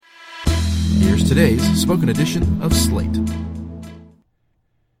Here's today's spoken edition of Slate.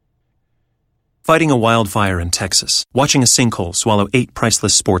 Fighting a wildfire in Texas, watching a sinkhole swallow 8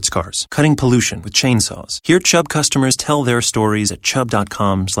 priceless sports cars, cutting pollution with chainsaws. Hear Chubb customers tell their stories at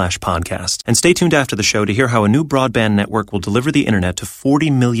chubb.com/podcast. And stay tuned after the show to hear how a new broadband network will deliver the internet to 40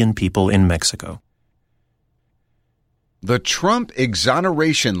 million people in Mexico. The Trump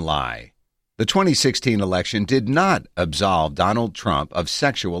Exoneration Lie. The 2016 election did not absolve Donald Trump of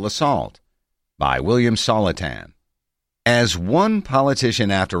sexual assault. By William Solitan. As one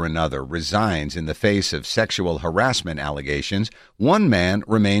politician after another resigns in the face of sexual harassment allegations, one man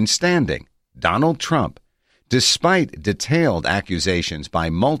remains standing, Donald Trump. Despite detailed accusations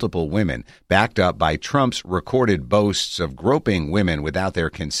by multiple women, backed up by Trump's recorded boasts of groping women without their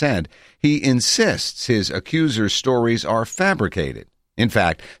consent, he insists his accusers' stories are fabricated. In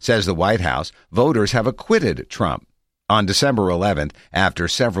fact, says the White House, voters have acquitted Trump. On December 11th, after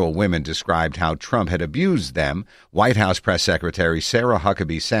several women described how Trump had abused them, White House Press Secretary Sarah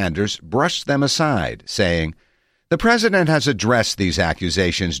Huckabee Sanders brushed them aside, saying, "The president has addressed these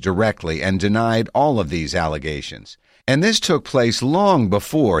accusations directly and denied all of these allegations. And this took place long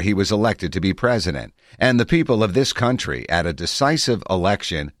before he was elected to be president. And the people of this country at a decisive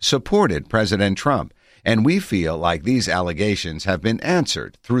election supported President Trump. And we feel like these allegations have been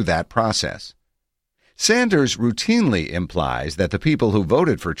answered through that process." Sanders routinely implies that the people who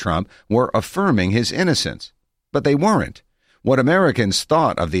voted for Trump were affirming his innocence. But they weren't. What Americans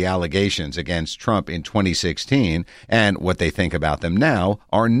thought of the allegations against Trump in 2016 and what they think about them now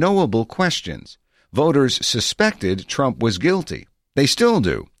are knowable questions. Voters suspected Trump was guilty. They still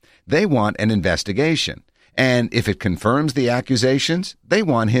do. They want an investigation. And if it confirms the accusations, they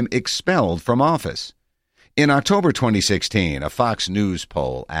want him expelled from office. In October 2016, a Fox News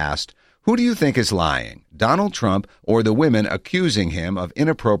poll asked, "Who do you think is lying, Donald Trump or the women accusing him of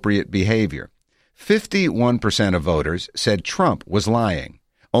inappropriate behavior?" 51% of voters said Trump was lying.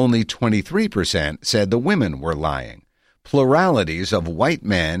 Only 23% said the women were lying. Pluralities of white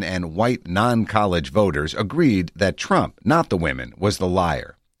men and white non-college voters agreed that Trump, not the women, was the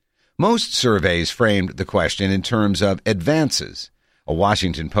liar. Most surveys framed the question in terms of advances. A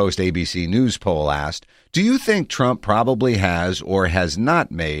Washington Post ABC News poll asked, "Do you think Trump probably has or has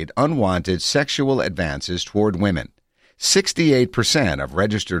not made unwanted sexual advances toward women?" 68% of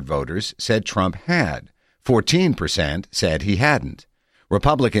registered voters said Trump had. 14% said he hadn't.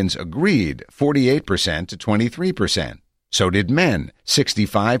 Republicans agreed 48% to 23%. So did men,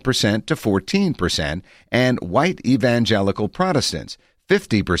 65% to 14%, and white evangelical Protestants,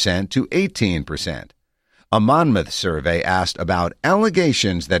 50% to 18%. A Monmouth survey asked about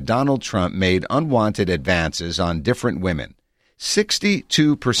allegations that Donald Trump made unwanted advances on different women.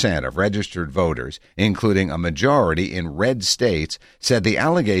 62% of registered voters, including a majority in red states, said the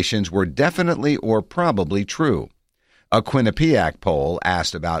allegations were definitely or probably true. A Quinnipiac poll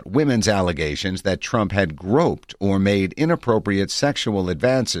asked about women's allegations that Trump had groped or made inappropriate sexual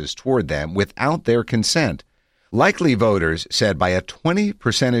advances toward them without their consent. Likely voters said by a 20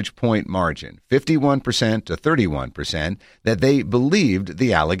 percentage point margin, 51% to 31%, that they believed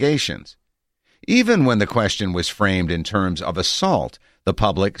the allegations. Even when the question was framed in terms of assault, the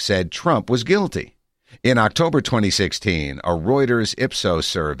public said Trump was guilty. In October 2016, a Reuters Ipsos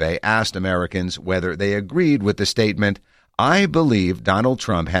survey asked Americans whether they agreed with the statement, "I believe Donald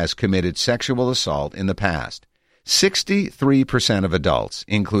Trump has committed sexual assault in the past." 63% of adults,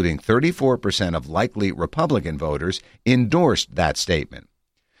 including 34% of likely Republican voters, endorsed that statement.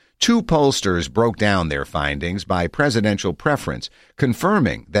 Two pollsters broke down their findings by presidential preference,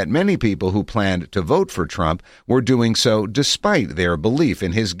 confirming that many people who planned to vote for Trump were doing so despite their belief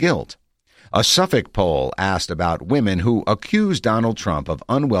in his guilt. A Suffolk poll asked about women who accused Donald Trump of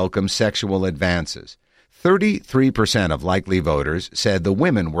unwelcome sexual advances. 33% of likely voters said the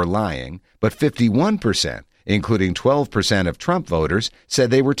women were lying, but 51%, including 12% of Trump voters, said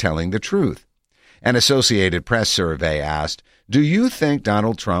they were telling the truth. An Associated Press survey asked, "Do you think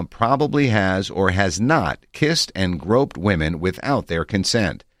Donald Trump probably has or has not kissed and groped women without their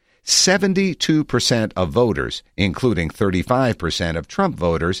consent?" 72% of voters, including 35% of Trump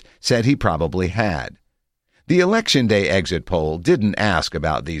voters, said he probably had. The Election Day exit poll didn't ask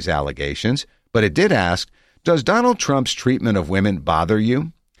about these allegations, but it did ask, "Does Donald Trump's treatment of women bother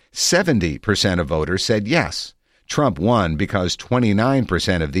you?" 70% of voters said yes. Trump won because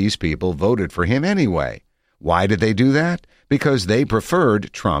 29% of these people voted for him anyway. Why did they do that? Because they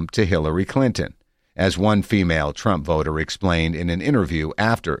preferred Trump to Hillary Clinton. As one female Trump voter explained in an interview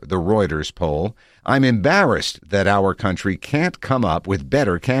after the Reuters poll, "I'm embarrassed that our country can't come up with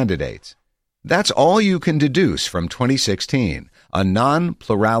better candidates." That's all you can deduce from 2016, a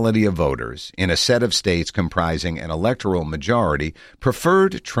non-plurality of voters in a set of states comprising an electoral majority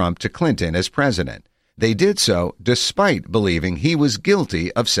preferred Trump to Clinton as president. They did so despite believing he was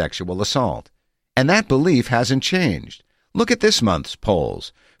guilty of sexual assault. And that belief hasn't changed. Look at this month's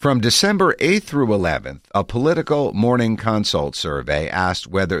polls. From December 8th through 11th, a Political Morning Consult survey asked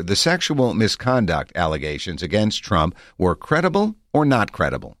whether the sexual misconduct allegations against Trump were credible or not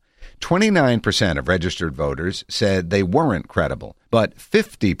credible. 29% of registered voters said they weren't credible, but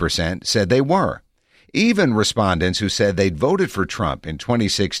 50% said they were. Even respondents who said they'd voted for Trump in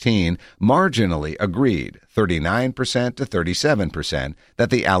 2016 marginally agreed, 39% to 37%, that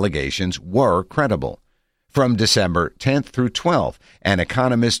the allegations were credible. From December 10th through 12th, an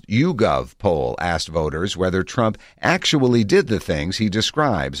Economist YouGov poll asked voters whether Trump actually did the things he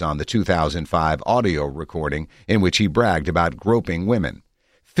describes on the 2005 audio recording in which he bragged about groping women.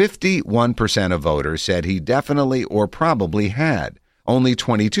 51% of voters said he definitely or probably had. Only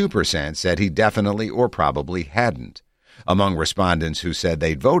 22% said he definitely or probably hadn't. Among respondents who said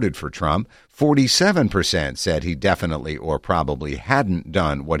they'd voted for Trump, 47% said he definitely or probably hadn't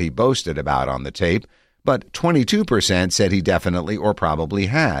done what he boasted about on the tape, but 22% said he definitely or probably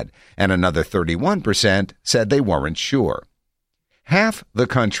had, and another 31% said they weren't sure. Half the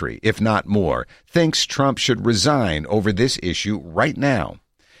country, if not more, thinks Trump should resign over this issue right now.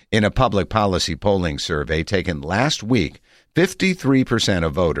 In a public policy polling survey taken last week, 53%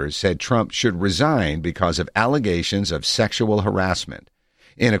 of voters said Trump should resign because of allegations of sexual harassment.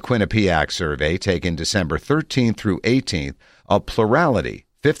 In a Quinnipiac survey taken December 13th through 18th, a plurality,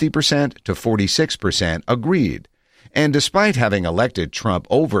 50% to 46%, agreed. And despite having elected Trump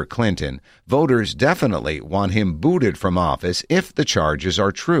over Clinton, voters definitely want him booted from office if the charges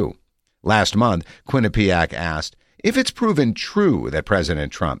are true. Last month, Quinnipiac asked, if it's proven true that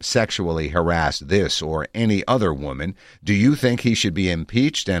President Trump sexually harassed this or any other woman, do you think he should be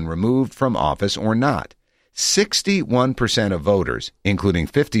impeached and removed from office or not? 61% of voters, including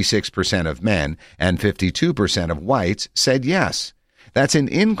 56% of men and 52% of whites, said yes. That's an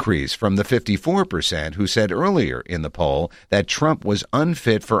increase from the 54% who said earlier in the poll that Trump was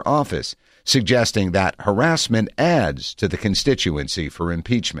unfit for office, suggesting that harassment adds to the constituency for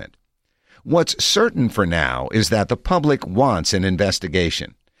impeachment. What's certain for now is that the public wants an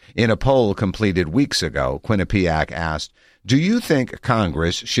investigation. In a poll completed weeks ago, Quinnipiac asked, do you think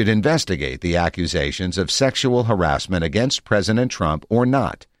Congress should investigate the accusations of sexual harassment against President Trump or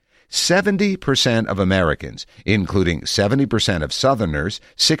not? 70% of Americans, including 70% of Southerners,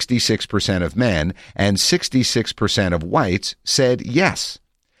 66% of men, and 66% of whites, said yes.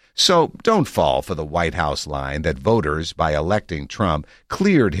 So don't fall for the White House line that voters, by electing Trump,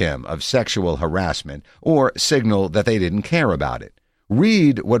 cleared him of sexual harassment or signal that they didn't care about it.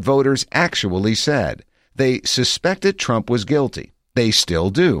 Read what voters actually said. They suspected Trump was guilty. They still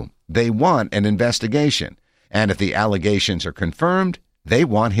do. They want an investigation. And if the allegations are confirmed, they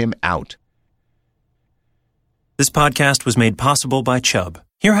want him out. This podcast was made possible by Chubb.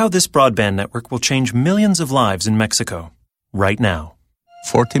 Hear how this broadband network will change millions of lives in Mexico right now.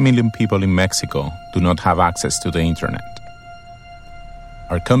 40 million people in Mexico do not have access to the internet.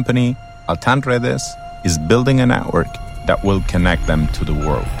 Our company, Altan Redes, is building a network that will connect them to the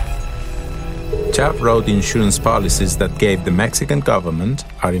world. Chubb wrote insurance policies that gave the Mexican government,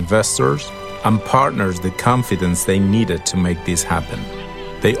 our investors, and partners the confidence they needed to make this happen.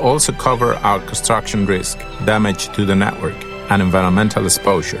 They also cover our construction risk, damage to the network, and environmental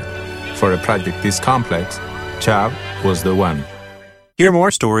exposure. For a project this complex, Chubb was the one. Hear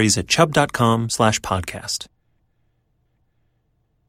more stories at chubb.com/podcast.